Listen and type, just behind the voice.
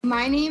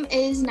My name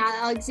is Natalie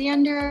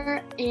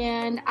Alexander,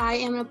 and I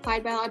am an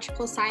applied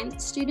biological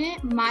science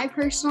student. My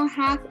personal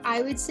hack,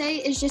 I would say,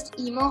 is just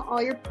email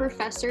all your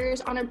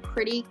professors on a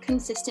pretty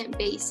consistent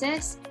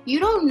basis. You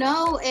don't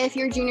know if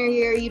your junior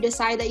year you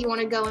decide that you want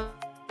to go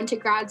into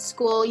grad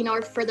school,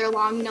 or further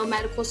along,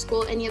 medical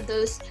school, any of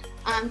those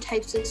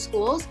types of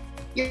schools.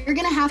 You're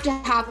going to have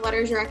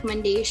letters of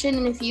recommendation,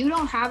 and if you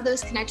don't have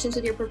those connections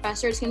with your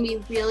professor, it's going to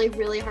be really,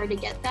 really hard to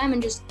get them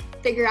and just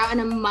figure out in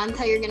a month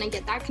how you're going to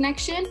get that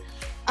connection.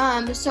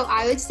 So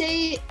I would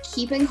say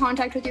keep in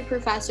contact with your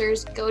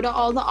professors, go to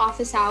all the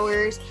office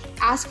hours,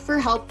 ask for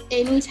help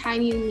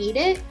anytime you need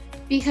it,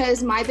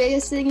 because my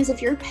biggest thing is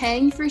if you're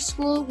paying for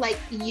school,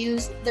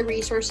 use the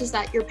resources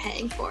that you're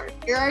paying for.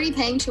 You're already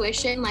paying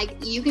tuition,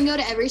 you can go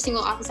to every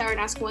single office hour and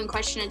ask one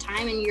question at a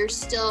time, and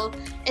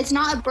it's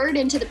not a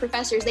burden to the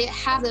professors. They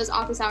have those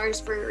office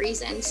hours for a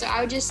reason. So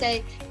I would just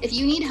say, if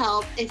you need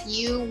help, if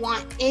you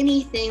want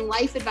anything,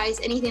 life advice,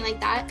 anything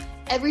like that,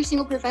 every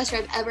single professor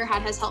I've ever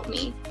had has helped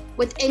me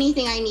with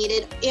anything I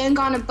needed and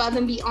gone above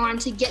and beyond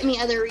to get me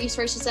other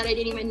resources that I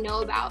didn't even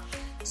know about.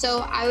 So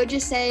I would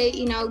just say,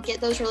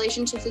 get those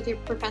relationships with your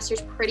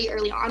professors pretty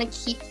early on and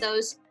keep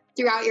those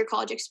throughout your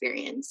college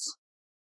experience.